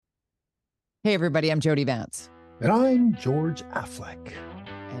Hey, everybody, I'm Jody Vance. And I'm George Affleck.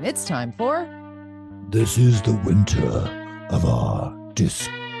 And it's time for... This is the winter of our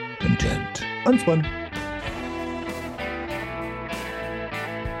discontent. UnSpun.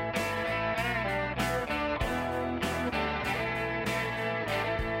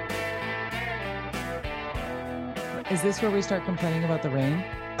 Is this where we start complaining about the rain?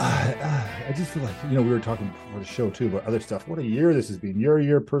 I just feel like, we were talking before the show too about other stuff. What a year this has been. Your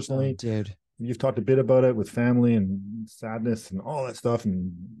year personally. Oh, dude. You've talked a bit about it with family and sadness and all that stuff.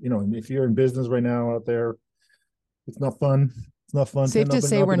 And, if you're in business right now out there, it's not fun. It's not fun. Safe to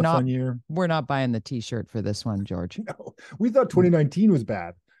say we're not buying the t-shirt for this one, George. No, we thought 2019 was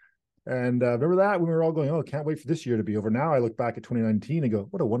bad. And remember that when we were all going, oh, can't wait for this year to be over. Now I look back at 2019 and go,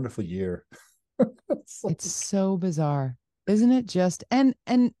 what a wonderful year. It's so bizarre, isn't it? Just and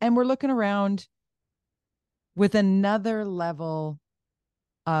we're looking around with another level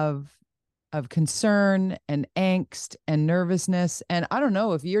of concern and angst and nervousness. And I don't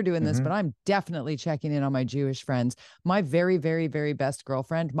know if you're doing this, but I'm definitely checking in on my Jewish friends. My very, very, very best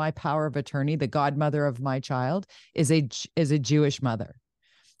girlfriend, my power of attorney, the godmother of my child, is a Jewish mother.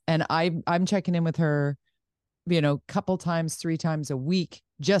 And I'm checking in with her, couple times, 3 times a week,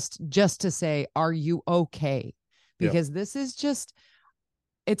 just to say, are you okay? Because this is just,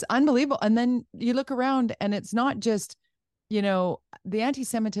 it's unbelievable. And then you look around and it's not just, the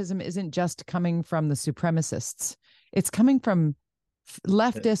anti-Semitism isn't just coming from the supremacists. It's coming from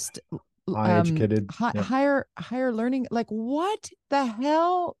leftist, high-educated, higher learning. Like, what the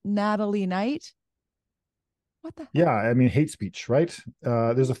hell, Natalie Knight? What the hell? Yeah, I mean, hate speech, right?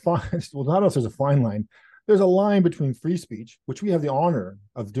 There's a fine, well, not else there's a fine line. There's a line between free speech, which we have the honor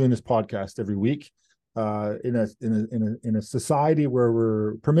of doing this podcast every week, in a society where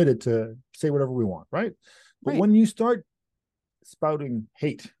we're permitted to say whatever we want, right? But when you start spouting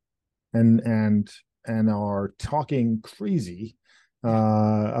hate and are talking crazy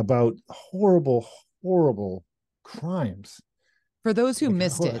about horrible crimes. For those who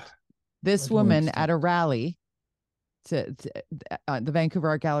missed it, this woman at a rally to the Vancouver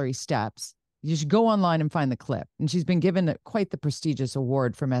Art Gallery steps. You should go online and find the clip. And she's been given quite the prestigious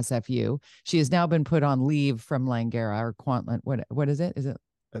award from SFU. She has now been put on leave from Langara or Kwantlen. What is it? Is it?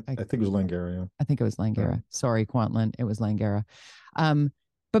 I think it was Langara. Yeah. I think it was Langara. Yeah. Sorry, Kwantlen. It was Langara.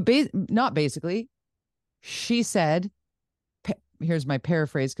 But not basically. She said, here's my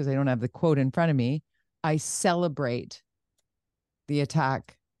paraphrase because I don't have the quote in front of me. I celebrate the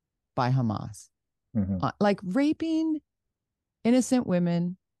attack by Hamas. Like raping innocent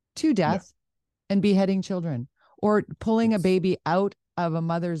women to death and beheading children, or pulling a baby out of a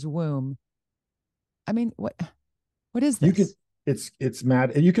mother's womb. I mean, what is this? It's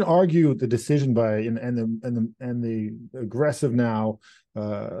mad. And you can argue the decision by and the aggressive now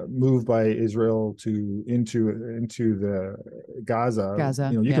move by Israel into the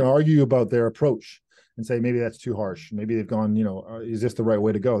Gaza. You can argue about their approach and say maybe that's too harsh. Maybe they've gone, is this the right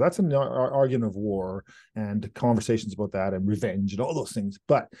way to go? That's an argument of war and conversations about that and revenge and all those things.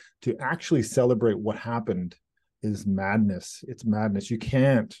 But to actually celebrate what happened is madness. It's madness. You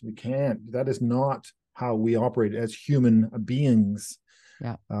can't. That is not how we operate as human beings.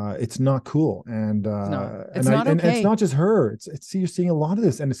 Yeah. It's not cool. And it's not okay. And it's not just her. It's you're seeing a lot of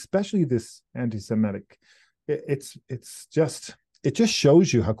this, and especially this anti-Semitic. It just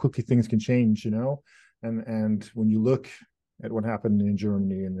shows you how quickly things can change, and when you look at what happened in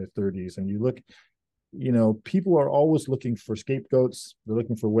Germany in the 30s, and you look, people are always looking for scapegoats. They're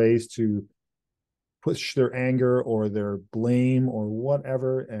looking for ways to push their anger or their blame or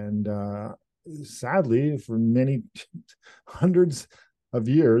whatever. And sadly, for many hundreds of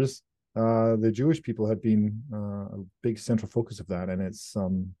years, the Jewish people have been a big central focus of that. And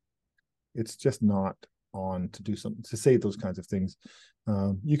it's just not on to say those kinds of things.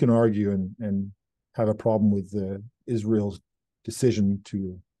 You can argue and have a problem with Israel's decision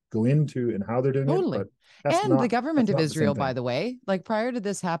to go into and how they're doing it. But and the government of Israel, by the way, like prior to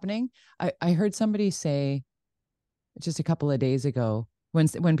this happening, I heard somebody say just a couple of days ago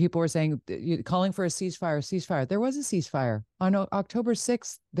when people were saying, calling for a ceasefire, there was a ceasefire. On October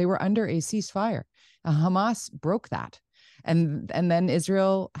 6th, they were under a ceasefire. Hamas broke that. And then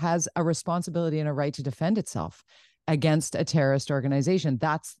Israel has a responsibility and a right to defend itself against a terrorist organization.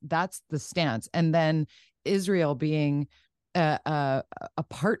 That's the stance. And then Israel being a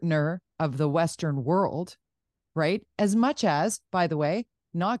partner of the Western world, right? As much as, by the way,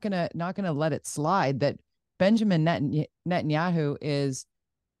 not gonna let it slide that Benjamin Netanyahu is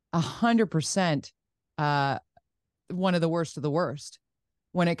 100% one of the worst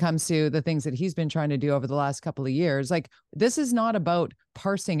when it comes to the things that he's been trying to do over the last couple of years. Like, this is not about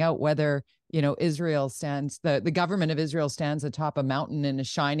parsing out whether Israel stands, the government of Israel stands atop a mountain in a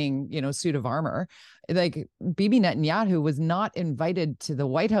shining, suit of armor. Like Bibi Netanyahu was not invited to the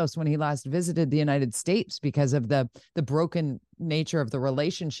White House when he last visited the United States because of the broken nature of the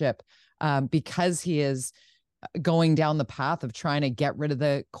relationship, because he is going down the path of trying to get rid of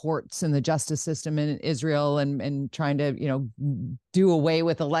the courts and the justice system in Israel, and trying to, do away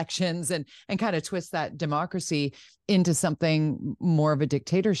with elections and kind of twist that democracy into something more of a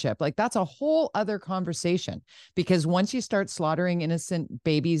dictatorship. Like that's a whole other conversation, because once you start slaughtering innocent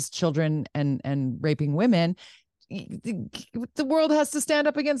babies, children, and raping women, the world has to stand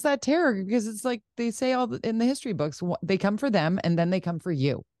up against that terror, because it's like they say all in the history books, they come for them and then they come for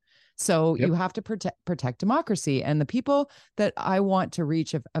you. So you have to protect democracy. And the people that I want to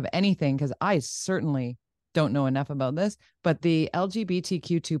reach of anything, because I certainly don't know enough about this, but the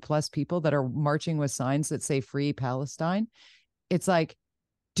LGBTQ2 plus people that are marching with signs that say free Palestine, it's like,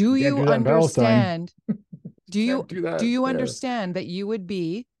 do you understand? Do you understand that you would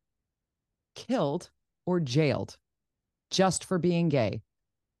be killed or jailed just for being gay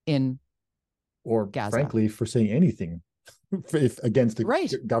in or Gaza? Frankly, for saying anything against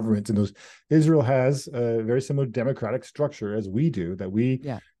the government in those. Israel has a very similar democratic structure as we do, that we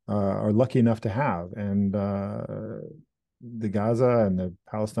are lucky enough to have, and the Gaza and the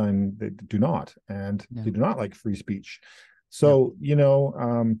Palestine, they do not, and they do not like free speech. So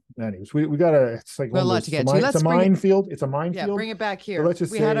anyways, we gotta. It's like a lot to get to. It's a minefield. It's a minefield. Yeah, bring it back here. So let's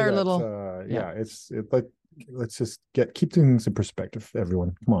just we say had our that, little. Let's just keep things in perspective.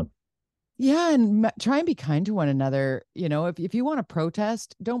 Everyone, come on. Yeah, and try and be kind to one another. If you want to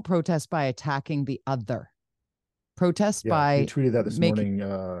protest, don't protest by attacking the other. Protest by. You tweeted that this morning.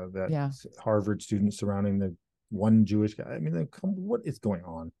 That Harvard student surrounding the one Jewish guy. I mean, what is going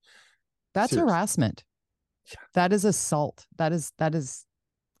on? That's harassment. Yeah. That is assault. That is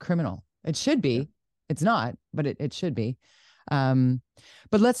criminal. It should be. Yeah. It's not, but it should be.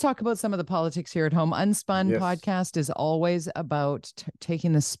 But let's talk about some of the politics here at home. UnSpun podcast is always about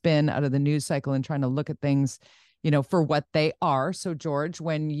taking the spin out of the news cycle and trying to look at things, for what they are. So, George,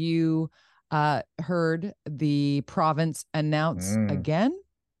 when you heard the province announce again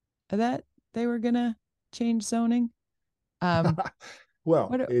that they were going to change zoning,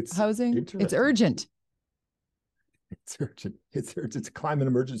 well, it's housing. It's urgent. It's urgent. It's urgent. It's a climate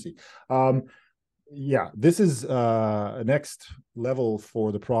emergency. This is a next level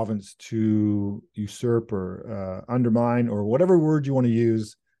for the province to usurp or undermine, or whatever word you want to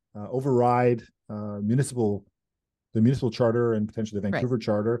use, override the municipal charter and potentially the Vancouver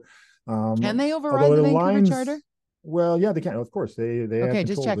charter. Can they override the Vancouver charter? Well, yeah, they can. Of course, they have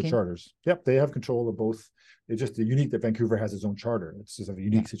control of the charters. Yep, they have control of both. It's just unique that Vancouver has its own charter. It's just a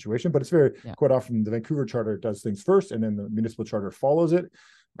unique situation, but it's quite often the Vancouver charter does things first, and then the municipal charter follows it.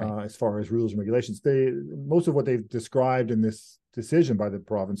 As far as rules and regulations, most of what they've described in this decision by the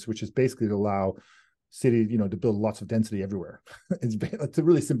province, which is basically to allow city, to build lots of density everywhere. It's to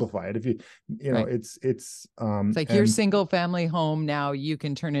really simplify it. If it's like your single family home now you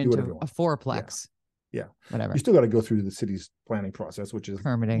can turn into a fourplex. Yeah, whatever. You still got to go through the city's planning process, which is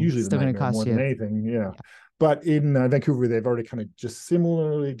permitting. Usually still going to cost more you than anything. Yeah. But in Vancouver, they've already kind of just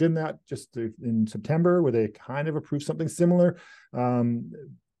similarly did that just in September, where they kind of approved something similar.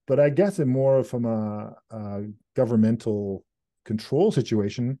 But I guess it more from a governmental control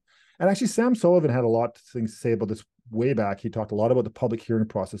situation. And actually, Sam Sullivan had a lot of things to say about this way back. He talked a lot about the public hearing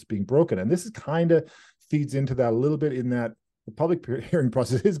process being broken. And this is kind of feeds into that a little bit, in that the public hearing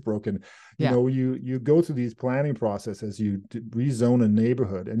process is broken. You go through these planning processes, you rezone a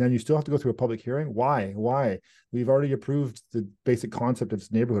neighborhood, and then you still have to go through a public hearing. Why? We've already approved the basic concept of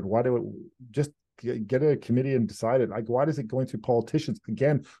this neighborhood. Why do it just get a committee and decide it? Like, why is it going through politicians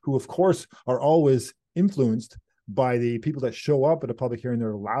again, who of course are always influenced by the people that show up at a public hearing?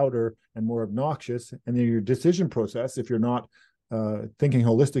 They're louder and more obnoxious, and then your decision process, if you're not thinking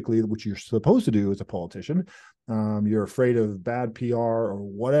holistically, which you're supposed to do as a politician, you're afraid of bad PR or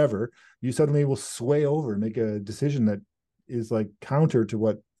whatever, you suddenly will sway over and make a decision that is like counter to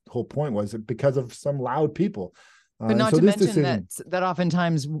what the whole point was, because of some loud people. But not to mention that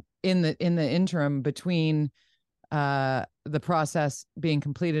oftentimes in the interim between the process being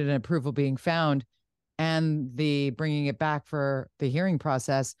completed and approval being found and the bringing it back for the hearing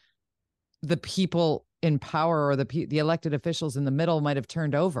process, the people in power or the elected officials in the middle might have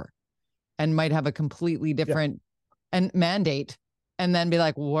turned over and might have a completely different and mandate, and then be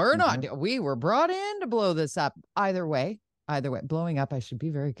like, we were brought in to blow this up. Either way, blowing up. I should be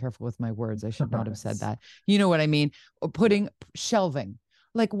very careful with my words. I should not have said that. You know what I mean? Putting shelving,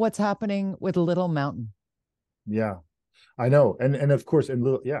 like what's happening with Little Mountain. Yeah. I know, and of course, and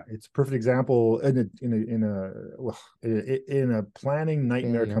little, yeah, it's a perfect example in a planning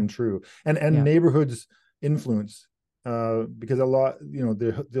nightmare come Failure. true, and Yeah. neighborhoods influence, because a lot,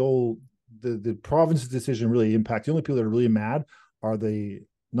 the province's decision really impacts the only people that are really mad are the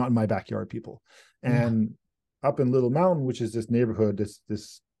not in my backyard people, Yeah. and up in Little Mountain, which is this neighborhood,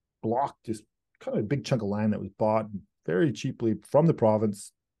 this block, just kind of a big chunk of land that was bought very cheaply from the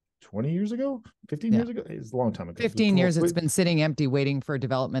province 20 years ago, 15 Yeah. years ago. It's a long time ago. 15 years it's been sitting empty waiting for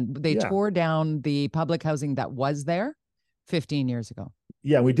development. They Yeah. tore down the public housing that was there 15 years ago.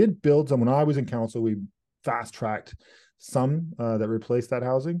 Yeah. We did build some when I was in council. We fast tracked some that replaced that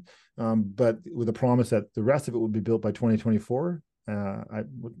housing, but with a promise that the rest of it would be built by 2024.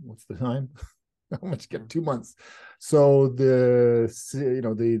 What's the time? How much get 2 months? So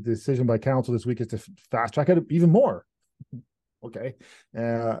the decision by council this week is to fast track it even more. Okay.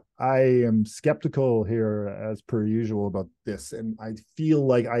 I am skeptical here as per usual about this. And I feel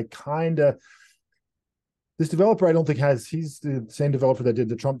like this developer, I don't think he's the same developer that did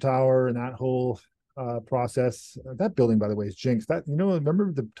the Trump Tower and that whole process. That building, by the way, is jinxed.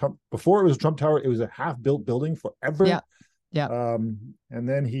 Remember before it was a Trump Tower, it was a half built building forever. Yeah. Yeah. And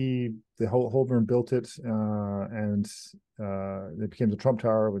then the Holborn built it, and it became the Trump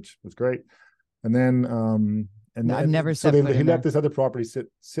Tower, which was great. And then, I've never so set foot he in let there. this other property sit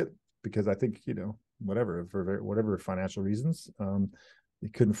because I think, whatever, for whatever financial reasons, they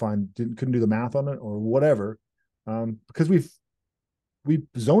couldn't do the math on it or whatever. Because we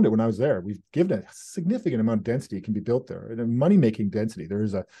zoned it when I was there. We've given it a significant amount of density. It can be built there, and a money-making density. There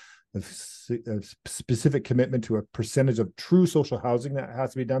is a specific commitment to a percentage of true social housing that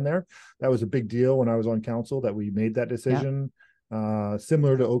has to be done there. That was a big deal when I was on council that we made that decision.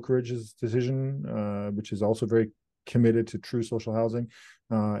 Similar to Oak Ridge's decision, which is also very committed to true social housing.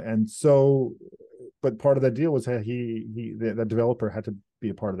 And so, but part of that deal was that that developer had to be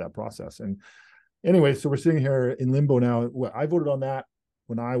a part of that process. And anyway, so we're sitting here in limbo now. Well, I voted on that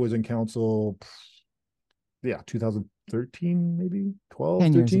when I was in council. Yeah, 2013, maybe 12,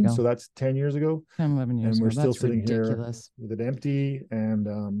 10 years 13. ago. So that's 10 years ago. 10, 11 years And we're ago. still That's sitting ridiculous. here with it empty.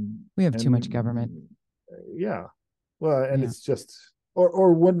 And We have too much government. Yeah. Well, and Yeah. it's just,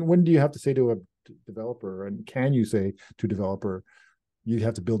 or when do you have to say to a developer, and can you say to a developer, you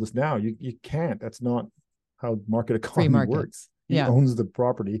have to build this now? You can't. That's not how market Free economy market. works. He Yeah. owns the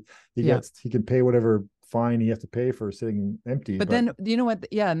property. He can pay whatever fine he has to pay for sitting empty. But then, you know what?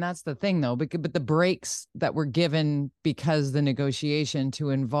 Yeah, and that's the thing, though. But the breaks that were given because the negotiation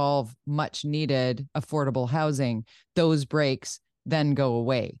to involve much needed affordable housing, those breaks then go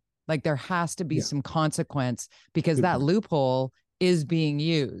away. Like there has to be some consequence because Good that point. loophole is being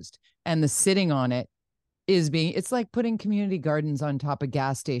used, and the sitting on it is being. It's like putting community gardens on top of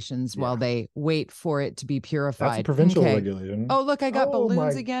gas stations while they wait for it to be purified. That's a provincial regulation. Oh, look, I got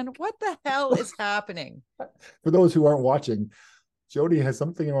balloons my. again. What the hell is happening? For those who aren't watching, Jody has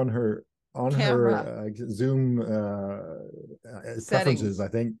something on her Camera. Zoom preferences, I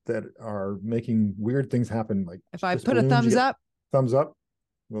think, that are making weird things happen. Like if I put a thumbs up,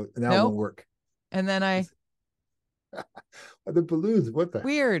 well, now it won't work. And then the balloons. What the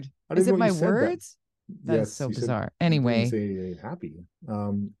weird? I didn't is it know my you said words? That Is so bizarre. Said, anyway, say happy.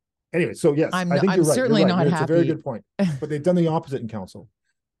 Anyway, so yes, I think you're right. Certainly you're right. Not it's happy. a very good point. But they've done the opposite in council.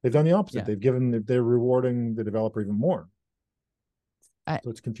 They've done the opposite. They're rewarding the developer even more. So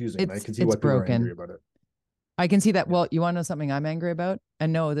it's confusing. I can see why people are angry about it. I can see that. Well, you want to know something I'm angry about?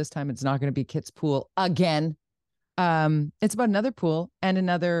 And no, this time it's not going to be Kit's Pool again. It's about another pool and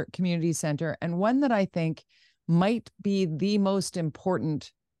another community center, and one that I think might be the most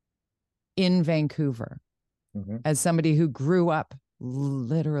important in Vancouver. As somebody who grew up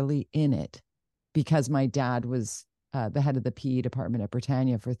literally in it, because my dad was the head of the PE department at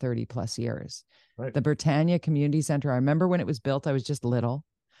Britannia for 30 plus years. Right. The Britannia Community Center. I remember when it was built. I was just little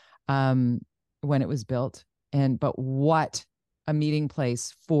when it was built, but what a meeting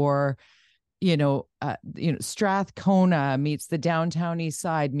place for, Strathcona meets the downtown east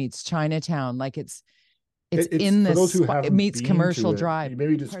side meets Chinatown. Like it's in this. For those who haven't it meets Commercial Drive.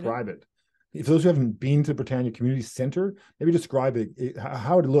 Maybe describe it. For those who haven't been to Britannia Community Center, maybe describe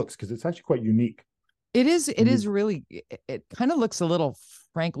how it looks, because it's actually quite unique. It is. It is really. It kind of looks a little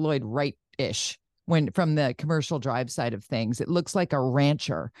Frank Lloyd Wright-ish from the Commercial Drive side of things. It looks like a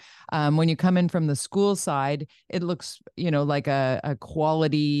rancher. When you come in from the school side, it looks like a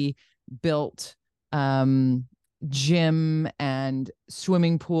quality built gym and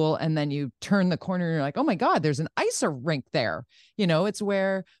swimming pool, and then you turn the corner and you're like, oh my god, there's an ice rink there. It's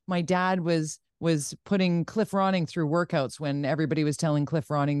where my dad was was putting Cliff Ronning through workouts when everybody was telling Cliff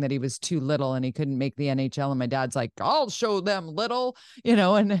Ronning that he was too little and he couldn't make the NHL. And my dad's like, I'll show them little,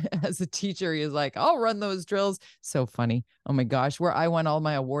 and as a teacher, he was like, I'll run those drills. So funny. Oh my gosh. Where I won all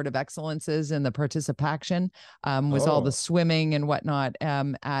my award of excellences in the participation was all the swimming and whatnot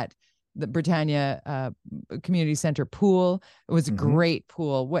at the Britannia Community Center pool. It was a great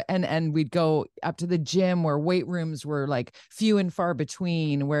pool. And we'd go up to the gym where weight rooms were like few and far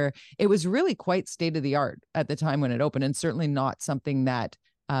between, where it was really quite state of the art at the time when it opened, and certainly not something that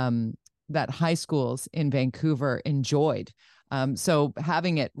that high schools in Vancouver enjoyed. So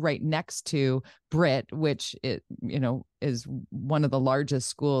having it right next to Brit, which is one of the largest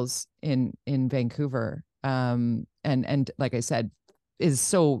schools in Vancouver, and like I said, is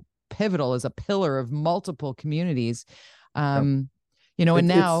so pivotal as a pillar of multiple communities. And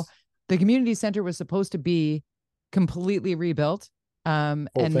now the community center was supposed to be completely rebuilt. And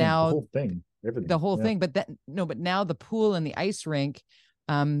now the whole thing, everything. The whole thing, but now the pool and the ice rink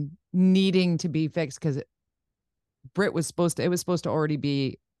needing to be fixed, because Brit was supposed to already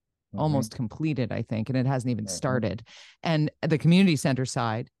be almost completed, I think, and it hasn't even started. And the community center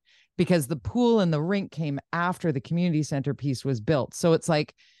side, because the pool and the rink came after the community center piece was built. So it's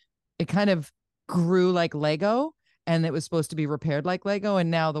like, it kind of grew like Lego, and it was supposed to be repaired like Lego.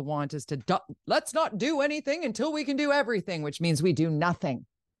 And now the want is to let's not do anything until we can do everything, which means we do nothing.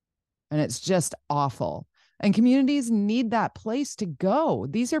 And it's just awful. And communities need that place to go.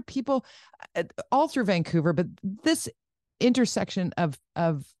 These are people all through Vancouver, but this intersection of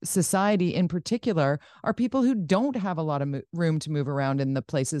society in particular are people who don't have a lot of room to move around in the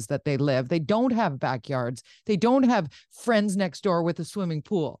places that they live. They don't have backyards. They don't have friends next door with a swimming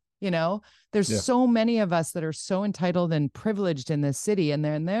pool. There's so many of us that are so entitled and privileged in this city. And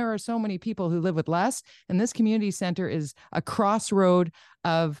there are so many people who live with less. And this community center is a crossroad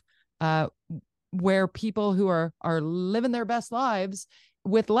of where people who are living their best lives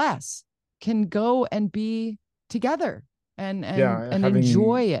with less can go and be together and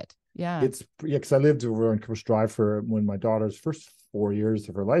enjoy it. Yeah. Because I lived over on Coast Drive for when my daughter's first 4 years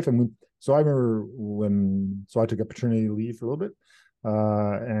of her life. And so I remember I took a paternity leave for a little bit.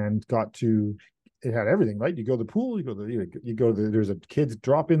 And it had everything, right? You go to the pool, there's a kids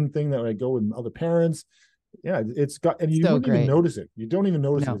drop-in thing that I go with other parents. Yeah, it's got, and you wouldn't even notice it. You don't even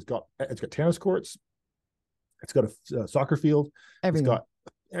notice it. It's got tennis courts. It's got a soccer field. Everything. It's got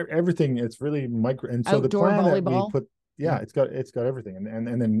everything. It's really micro. And so outdoor the plan volleyball. That we put, it's got everything. And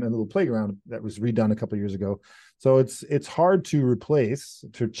then a little playground that was redone a couple of years ago. So it's hard to replace,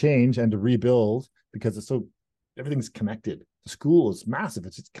 to change, and to rebuild, because everything's connected. The school is massive.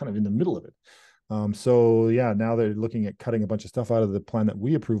 It's kind of in the middle of it. Now they're looking at cutting a bunch of stuff out of the plan that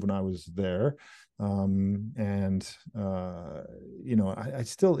we approved when I was there. I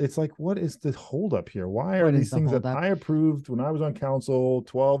still, it's like, what is the holdup here? Why are these things that I approved when I was on council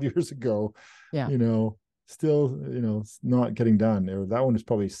 12 years ago, still, not getting done? That one was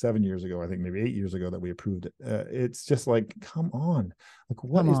probably 7 years ago, I think maybe 8 years ago that we approved it. It's just like, come on, like,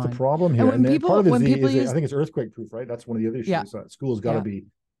 what is the problem here? And part of it I think it's earthquake proof, right? That's one of the other issues. Yeah. So school's got to be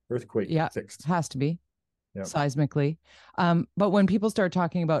earthquake fixed. Has to be. Yep. Seismically. But when people start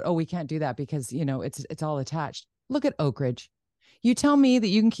talking about, we can't do that because, it's all attached. Look at Oak Ridge. You tell me that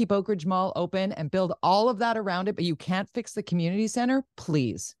you can keep Oak Ridge Mall open and build all of that around it, but you can't fix the community center?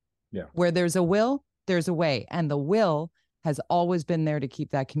 Please. Yeah. Where there's a will, there's a way. And the will has always been there to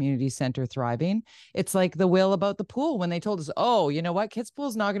keep that community center thriving. It's like the will about the pool when they told us, you know what? Kids' pool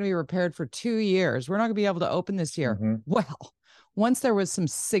is not going to be repaired for 2 years. We're not going to be able to open this year. Mm-hmm. Well, once there was some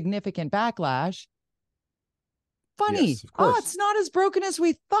significant backlash, funny. Yes, it's not as broken as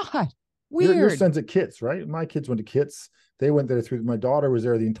we thought. Weird. Your son's at Kits, right? My kids went to Kits. They went there my daughter was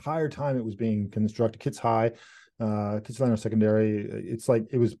there the entire time it was being constructed. Kits High, Kits Lano Secondary. It's like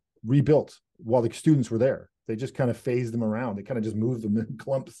it was rebuilt while the students were there. They just kind of phased them around. They kind of just moved them in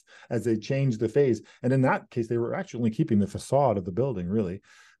clumps as they changed the phase. And in that case, they were actually keeping the facade of the building, really.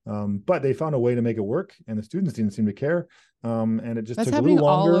 But they found a way to make it work, and the students didn't seem to care. And it just took a little longer. That's happening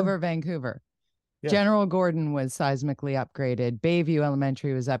all over Vancouver. Yeah. General Gordon was seismically upgraded. Bayview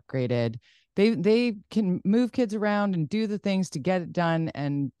Elementary was upgraded. They can move kids around and do the things to get it done.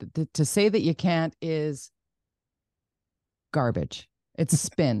 And to say that you can't is garbage. It's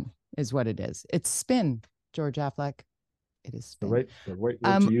spin is what it is. It's spin, George Affleck. It is spin. The right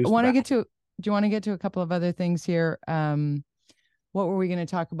to use. Do you want to get to a couple of other things here? What were we going to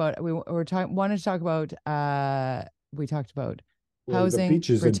talk about? We wanted to talk about, we talked about housing, the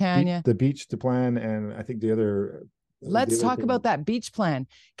beaches, Britannia, the beach to plan, and I think the other. Let's talk about that beach plan,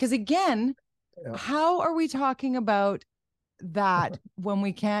 because again, how are we talking about that when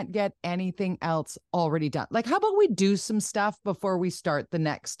we can't get anything else already done. Like, how about we do some stuff before we start the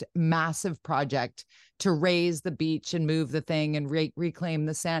next massive project to raise the beach and move the thing and reclaim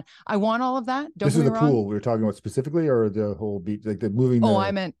the sand? I want all of that. Don't This get is me the wrong. pool we were talking about specifically, or the whole beach, like the moving Oh, the.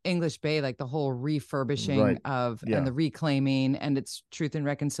 I meant English Bay, like the whole refurbishing Right. of and Yeah. the reclaiming and it's truth and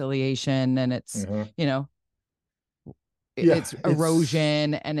reconciliation and it's, Uh-huh. you know, Yeah. it's It's.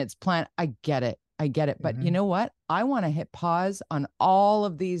 erosion and it's plant. I get it. I get it. But you Mhm. know what? I want to hit pause on all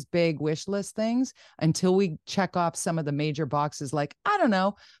of these big wish list things until we check off some of the major boxes. Like, I don't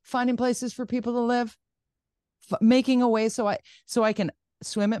know, finding places for people to live, making a way so I can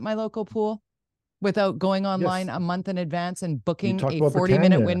swim at my local pool without going online Yes. a month in advance and You booking talked a about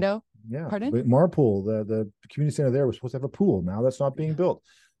 40-minute Britannia. window. Yeah, Pardon? but Marpool, the community center there was supposed to have a pool. Now that's not being Yeah. built.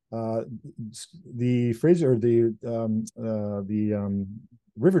 Uh, the Fraser, the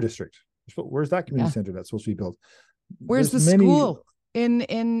River District. Where's that community Yeah. center that's supposed to be built? Where's There's the many. school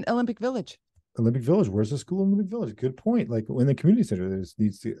in Olympic Village? Olympic Village. Where's the school in Olympic Village? Good point. Like in the community center, there's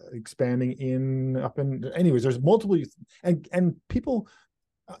needs to expanding in up and. Anyways, there's multiple, and people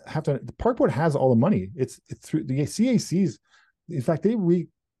have to. The park board has all the money. It's through the CACs. In fact, the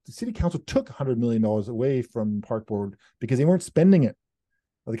city council took $100 million away from park board because they weren't spending it.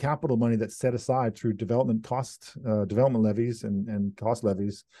 The capital money that's set aside through development levies and cost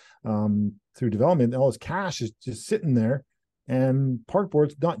levies through development, all this cash is just sitting there, and park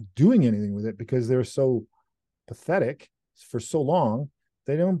board's not doing anything with it because they're so pathetic for so long.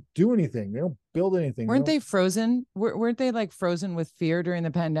 They don't do anything. They don't build anything. They Weren't don't. they frozen? Weren't they like frozen with fear during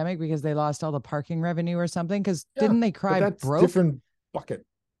the pandemic because they lost all the parking revenue or something? Because Yeah, didn't they but cry that's broke? different bucket.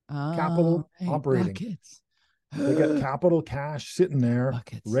 Oh, Capital right. operating. Buckets. They got capital cash sitting there,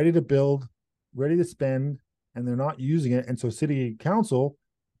 Buckets. ready to build, ready to spend, and they're not using it. And so city council,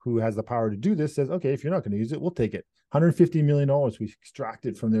 who has the power to do this, says, okay, if you're not going to use it, we'll take it. $150 million we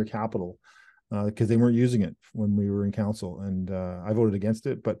extracted from their capital because they weren't using it when we were in council. And I voted against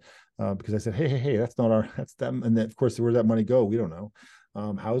it, but because I said, hey, that's not that's them. And then, of course, where that money go, we don't know.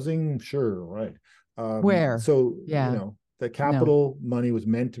 Housing, sure, right. Where? So, Yeah. the No. capital money was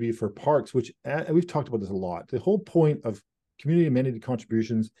meant to be for parks, which we've talked about this a lot. The whole point of community amenity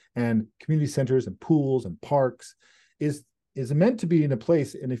contributions and community centers and pools and parks is meant to be in a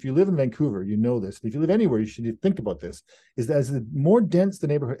place. And if you live in Vancouver, you know this. And if you live anywhere, you should think about this. Is that as the more dense the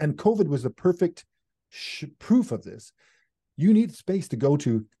neighborhood, and COVID was the perfect proof of this. You need space to go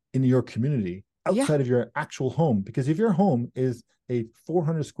to in your community Yeah. outside of your actual home, because if your home is a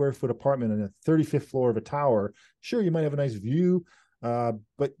 400 square foot apartment on a 35th floor of a tower, sure, you might have a nice view,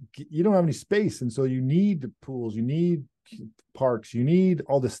 but you don't have any space. And so you need pools, you need parks, you need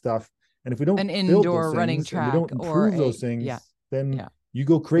all this stuff. And if we don't An build those indoor running things and we track don't or improve those yeah. things, then Yeah. you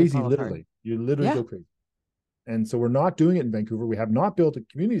go They crazy, fall apart. literally. You literally Yeah. go crazy. And so we're not doing it in Vancouver. We have not built a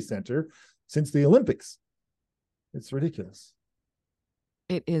community center since the Olympics. It's ridiculous.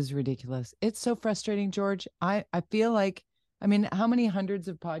 It is ridiculous. It's so frustrating, George. I feel like, I mean, how many hundreds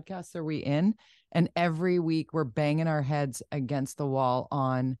of podcasts are we in? And every week we're banging our heads against the wall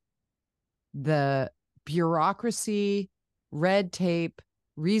on the bureaucracy, red tape,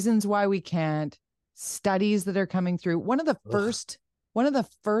 reasons why we can't, studies that are coming through. One of the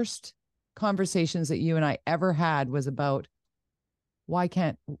first conversations that you and I ever had was about why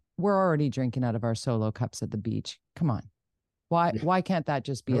can't we're already drinking out of our solo cups at the beach. Come on. Why can't that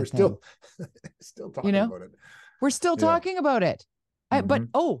just be And a we're thing? still talking about it. We're still Yeah. talking about it. But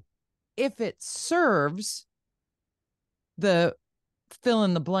if it serves the fill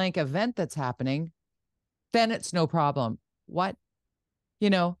in the blank event that's happening, then it's no problem. What?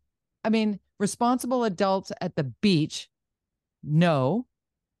 I mean, responsible adults at the beach, no.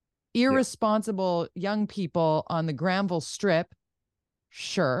 Irresponsible young people on the Granville Strip,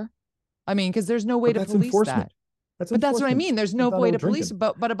 sure. I mean, because there's no way But to that's police enforcement. that. That's But that's what I enforcement. mean. There's no It's not way about to police drinking.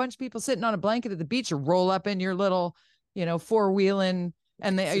 it, but a bunch of people sitting on a blanket at the beach or roll up in your little, four-wheeling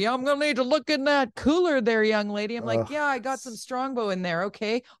and I'm going to need to look in that cooler there, young lady. I'm like, yeah, I got some Strongbow in there.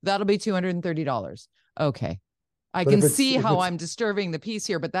 Okay. That'll be $230. Okay. I But can if see how it's I'm disturbing the peace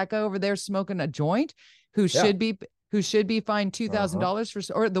here, but that guy over there smoking a joint who yeah, should be fined $2,000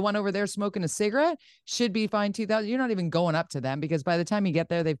 for, or the one over there smoking a cigarette should be fined 2,000. You're not even going up to them because by the time you get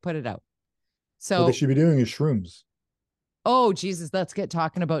there, they've put it out. what they So, should be doing is shrooms. oh Jesus, let's get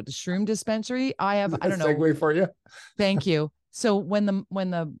talking about the shroom dispensary. I Is don't that a know. segue for you? Thank you. So when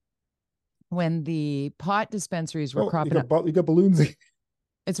the pot dispensaries were cropping up, You got balloons.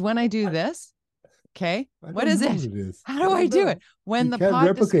 it's when I do this. Okay. What don't is know it? what it is. How do I do it? When You the can't pot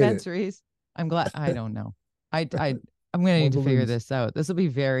replicate it. dispensaries, I'm glad I don't know. I'm gonna More need to figure balloons. this out. This will be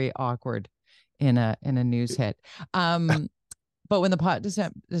very awkward in a news hit. but when the pot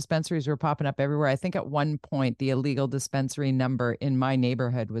dispensaries were popping up everywhere, I think at one point the illegal dispensary number in my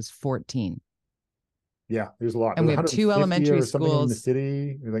neighborhood was 14. Yeah, there's a lot. And There's we have 2 150 elementary or something in the schools.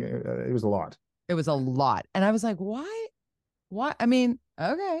 city. Like, it was a lot. It was a lot. And I was like, why? Why? I mean,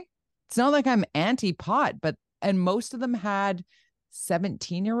 okay. It's not like I'm anti-pot, but and most of them had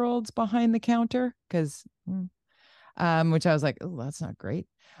 17-year-olds behind the counter because which I was like, oh, that's not great.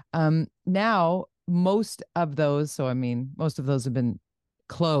 Now most of those, so I mean, most of those have been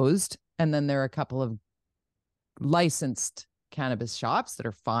closed, and then there are a couple of licensed cannabis shops that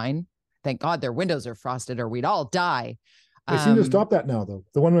are fine. Thank God their windows are frosted, or we'd all die. They seem to stop that now, though.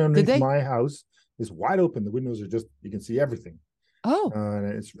 The one Did underneath they? my house is wide open. The windows are just, you can see everything. Oh, And I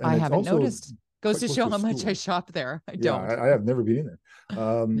it's haven't also noticed. Goes quite to close show to a how much I school. shop there. I Yeah, don't. I have never been in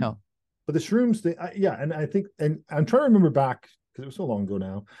there. No. But the shrooms, yeah, and I think, and I'm trying to remember back because it was so long ago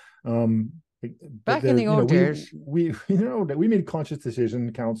now. But Back in the old days. we we made a conscious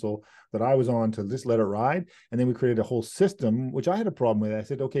decision, council, that I was on, to just let it ride, and then we created a whole system, which I had a problem with. I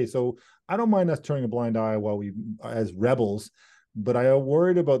said, okay, so I don't mind us turning a blind eye while we, as rebels, but I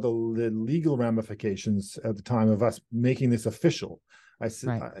worried about the legal ramifications at the time of us making this official. I said,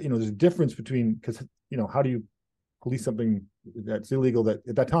 Right. there's a difference between, because how do you police something that's illegal? That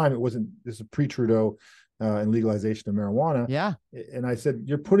at that time it wasn't. This is pre-Trudeau and legalization of marijuana. Yeah. And I said,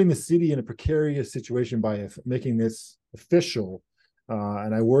 you're putting the city in a precarious situation by making this official.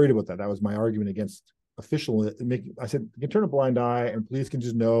 And I worried about that. That was my argument against official. I said, you can turn a blind eye and police can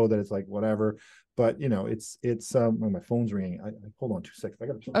just know that it's like whatever. But it's oh, my phone's ringing. Hold on 2 seconds. I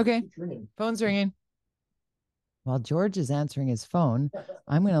got to. Okay. Phone's ringing. While George is answering his phone,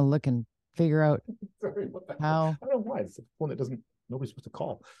 I'm going to look and figure out how. I don't know why. It's a phone that nobody's supposed to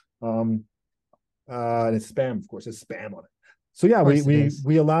call. And it's spam, of course. It's spam on it. So yeah,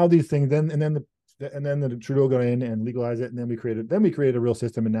 we allow these things. And then the Trudeau got in and legalized it, and then we created a real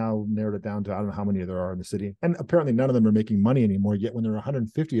system, and now narrowed it down to I don't know how many there are in the city. And apparently none of them are making money anymore. Yet when there are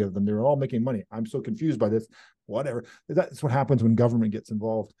 150 of them, they're all making money. I'm so confused by this. Whatever. That's what happens when government gets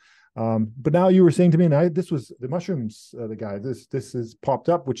involved. But now you were saying to me, and this was the mushrooms, the guy. This has popped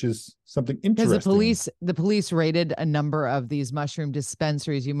up, which is something interesting. Because the police raided a number of these mushroom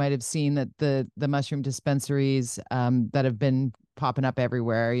dispensaries. You might have seen that the mushroom dispensaries that have been popping up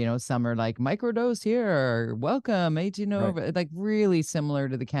everywhere. Some are like microdose here, or welcome 18 over, right. Like really similar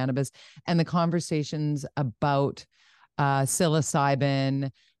to the cannabis, and the conversations about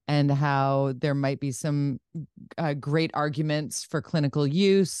psilocybin, and how there might be some great arguments for clinical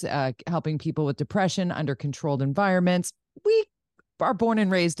use, helping people with depression under controlled environments. We are born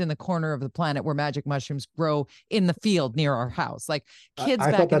and raised in the corner of the planet where magic mushrooms grow in the field near our house. Like kids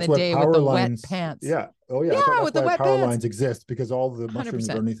back in the day with the wet pants. Yeah. Oh yeah. Yeah, with the wet power pants. lines exist, because all the mushrooms 100%.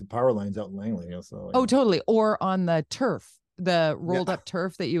 are underneath the power lines out in Langley. So. Oh, totally. Or on the turf. The rolled up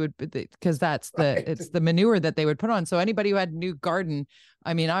turf that you would, because that's it's the manure that they would put on. So anybody who had a new garden,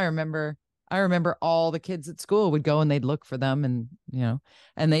 I mean, I remember all the kids at school would go and they'd look for them, and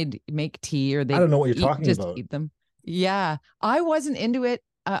and they'd make tea, or they I don't know what you're talking about. Eat them. Yeah, I wasn't into it.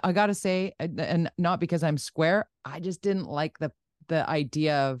 I gotta say, and not because I'm square. I just didn't like the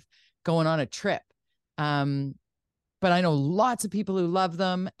idea of going on a trip. But I know lots of people who love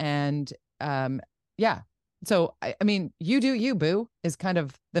them, and yeah. So, I mean, you do you, boo, is kind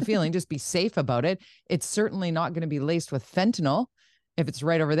of the feeling. Just be safe about it. It's certainly not going to be laced with fentanyl if it's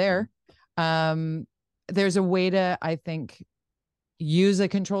right over there. There's a way to, I think, use a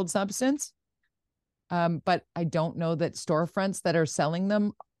controlled substance. But I don't know that storefronts that are selling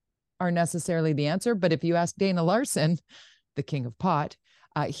them are necessarily the answer. But if you ask Dana Larson, the king of pot,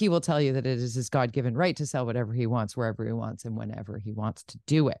 he will tell you that it is his God-given right to sell whatever he wants, wherever he wants, and whenever he wants to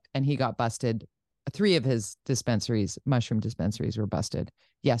do it. And he got busted. 3 of his mushroom dispensaries were busted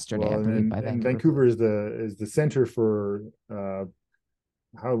yesterday, I believe, by Vancouver. And Vancouver is the center for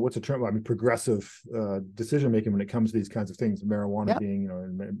what's the term? I mean, progressive decision making when it comes to these kinds of things. Marijuana being,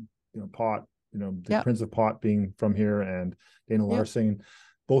 pot, the Prince of Pot being from here, and Dana Larson,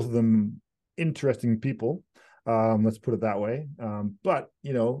 both of them interesting people. Let's put it that way. But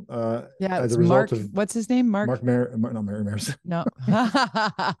as a result of what's his name? Mary Maris. No.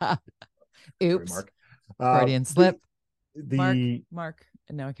 Oops. Sorry, Mark. Freudian slip. Mark.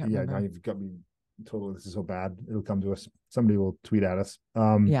 And now I can't remember. Yeah, now you've got me totally. This is so bad. It'll come to us. Somebody will tweet at us.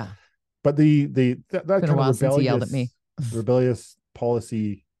 But that kind of yelled at me. rebellious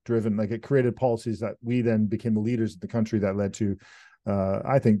policy driven, like it created policies that we then became the leaders of the country that led to,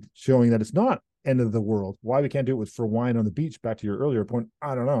 I think, showing that it's not end of the world. Why we can't do it for wine on the beach, back to your earlier point,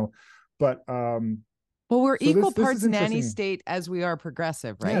 I don't know. But Well, we're So equal this is parts nanny interesting. state as we are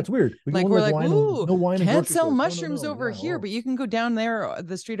progressive, Yeah, right? it's weird. We Like won't we're like like, wine and ooh, no wine in can't grocery sell stores. mushrooms No. over Yeah. here, Oh, but you can go down there,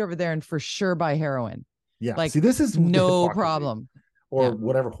 the street over there, and for sure buy heroin. yeah. See, Like, this is the no hypocrisy, problem. or Yeah.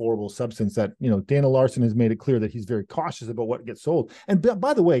 whatever horrible substance that, Dana Larson has made it clear that he's very cautious about what gets sold. And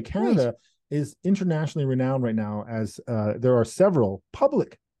by the way, Right. Canada is internationally renowned right now as there are several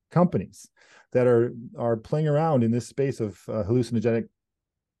public companies that are playing around in this space of hallucinogenic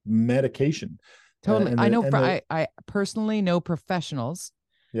medication. Totally. I know And I personally know professionals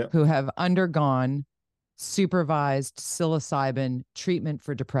yeah, who have undergone supervised psilocybin treatment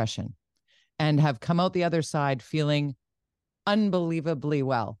for depression and have come out the other side feeling unbelievably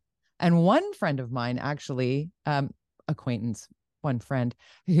well. And one friend of mine, actually, acquaintance, one friend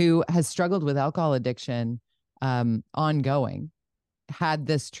who has struggled with alcohol addiction ongoing, had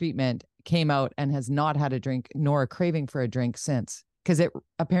this treatment, came out and has not had a drink nor a craving for a drink since, because it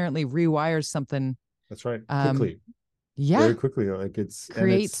apparently rewires something. that's right. Um, Quickly, yeah, very quickly. Like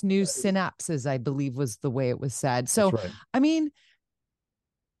creates new synapses, I believe was the way it was said. that's So, right. I mean,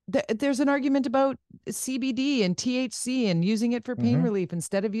 there's an argument about CBD and THC and using it for pain Mm-hmm. relief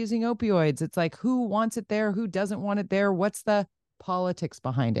instead of using opioids. It's like, who wants it there? Who doesn't want it there? What's the politics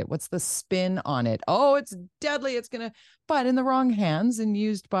behind it? What's the spin on it? Oh, it's deadly. It's going to, but in the wrong hands and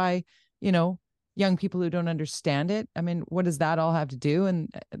used by, you know, young people who don't understand it. I mean, what does that all have to do? And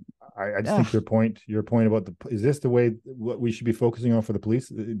I just think your point about is this the way what we should be focusing on for the police?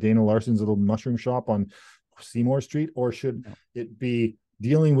 Dana Larson's little mushroom shop on Seymour Street, or should it be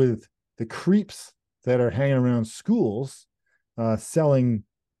dealing with the creeps that are hanging around schools, selling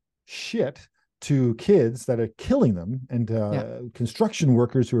shit to kids that are killing them, and construction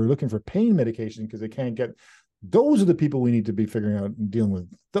workers who are looking for pain medication because they can't get. Those are the people we need to be figuring out and dealing with.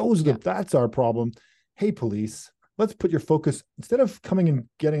 That's our problem. Hey, police, let's put your focus, instead of coming and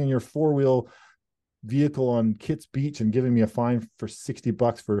getting in your 4-wheel vehicle on Kitts Beach and giving me a fine for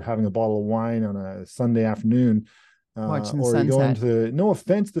 $60 for having a bottle of wine on a Sunday afternoon. watching the Or you're going sunset. to, no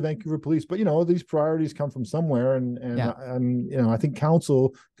offense to Vancouver police, but these priorities come from somewhere, and I think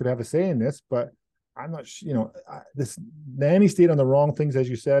council could have a say in this, but I'm not, this nanny state on the wrong things, as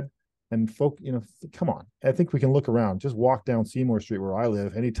you said, and come on. I think we can look around. Just walk down Seymour Street where I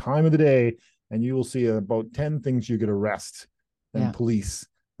live any time of the day, and you will see about 10 things you could arrest and police,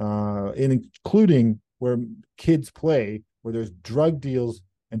 including where kids play, where there's drug deals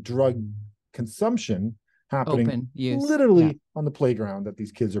and drug consumption happening Open use. literally on the playground that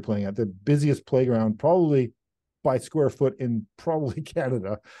these kids are playing at, the busiest playground probably by square foot in probably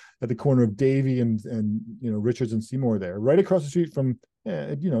Canada, at the corner of Davie and Richards and Seymour, there, right across the street from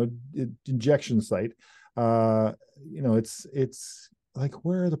injection site. It's like,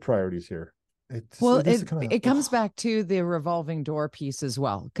 where are the priorities here? It comes back to the revolving door piece as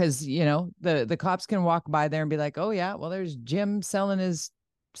well, because the cops can walk by there and be like, oh yeah, well, there's Jim selling his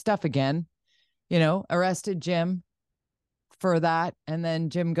stuff again, arrested Jim for that, and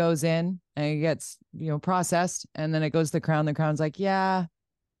then Jim goes in and he gets processed, and then it goes to the Crown. The Crown's like, yeah,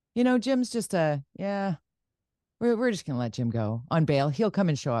 Jim's just we're just gonna let Jim go on bail. He'll come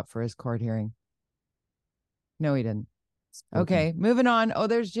and show up for his court hearing. No, he didn't. Okay, moving on. Oh,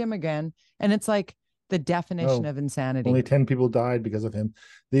 there's Jim again. And it's like the definition of insanity. Only 10 people died because of him.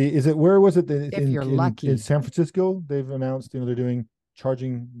 Where was it? If you're lucky. In San Francisco, they've announced, they're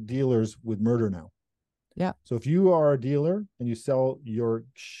charging dealers with murder now. Yeah. So if you are a dealer and you sell your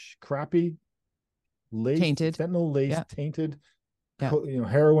crappy tainted fentanyl-laced, tainted,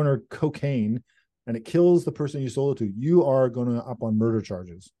 heroin or cocaine, and it kills the person you sold it to, you are going to up on murder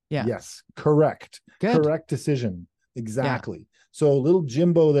charges. Yeah. Yes. Correct. Good. Correct decision. Exactly. Yeah. So little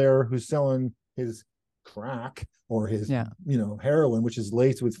Jimbo there, who's selling his crack or his, heroin, which is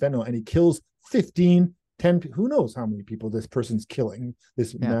laced with fentanyl, and he kills 15, 10, who knows how many people this person's killing,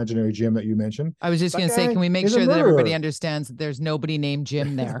 this imaginary Jim that you mentioned. I was just going to say, can we make sure that everybody understands that there's nobody named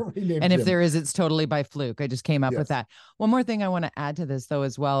Jim there? And if there is, it's totally by fluke. I just came up with that. One more thing I want to add to this, though,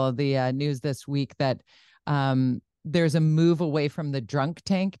 as well, the news this week that there's a move away from the drunk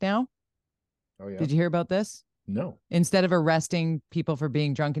tank now. Oh, yeah. Did you hear about this? No. Instead of arresting people for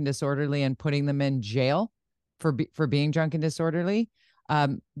being drunk and disorderly and putting them in jail for being drunk and disorderly,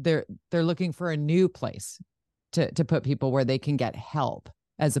 they're looking for a new place to put people where they can get help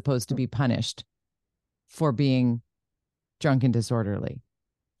as opposed to be punished for being drunk and disorderly.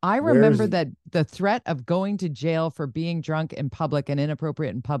 I remember that the threat of going to jail for being drunk in public and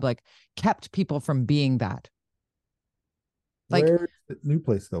inappropriate in public kept people from being that. Like, where's the new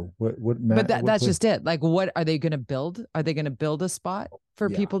place though? That's just it. Like, what are they going to build? Are they going to build a spot for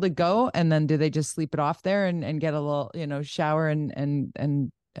people to go? And then do they just sleep it off there and get a little, shower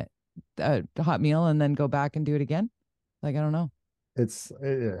and a hot meal and then go back and do it again? Like, I don't know. It's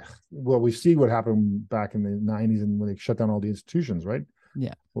well, we see what happened back in the 90s and when they shut down all the institutions, right?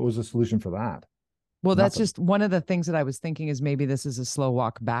 Yeah. What was the solution for that? Well, that's Nothing. just one of the things that I was thinking is maybe this is a slow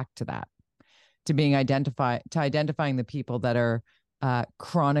walk back to that, to being identifying the people that are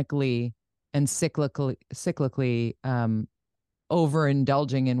chronically and cyclically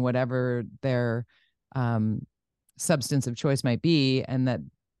overindulging in whatever their substance of choice might be, and that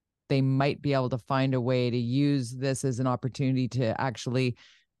they might be able to find a way to use this as an opportunity to actually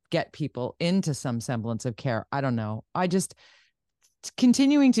get people into some semblance of care. I don't know. I just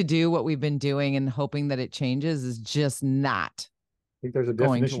continuing to do what we've been doing and hoping that it changes is just not I think there's a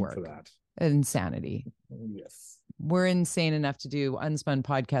going to definition work. for that. Insanity. Yes. We're insane enough to do UnSpun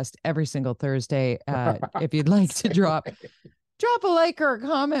podcast every single Thursday. If you'd like to drop a like or a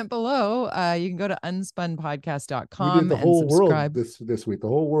comment below, you can go to unspunpodcast.com We did the and whole subscribe. world this week. The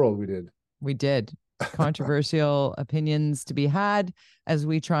whole world we did. We did. Controversial opinions to be had as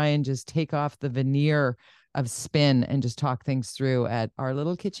we try and just take off the veneer of spin and just talk things through at our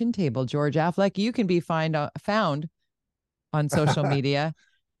little kitchen table. George Affleck, you can be found on social media.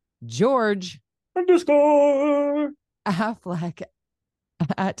 George _ Affleck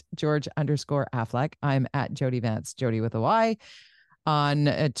at George _ Affleck. I'm at Jody Vance, Jody with a Y, on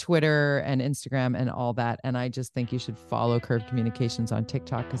Twitter and Instagram and all that. And I just think you should follow Curve Communications on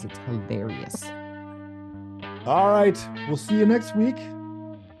TikTok because it's hilarious. All right. We'll see you next week.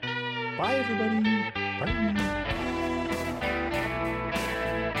 Bye, everybody. Bye.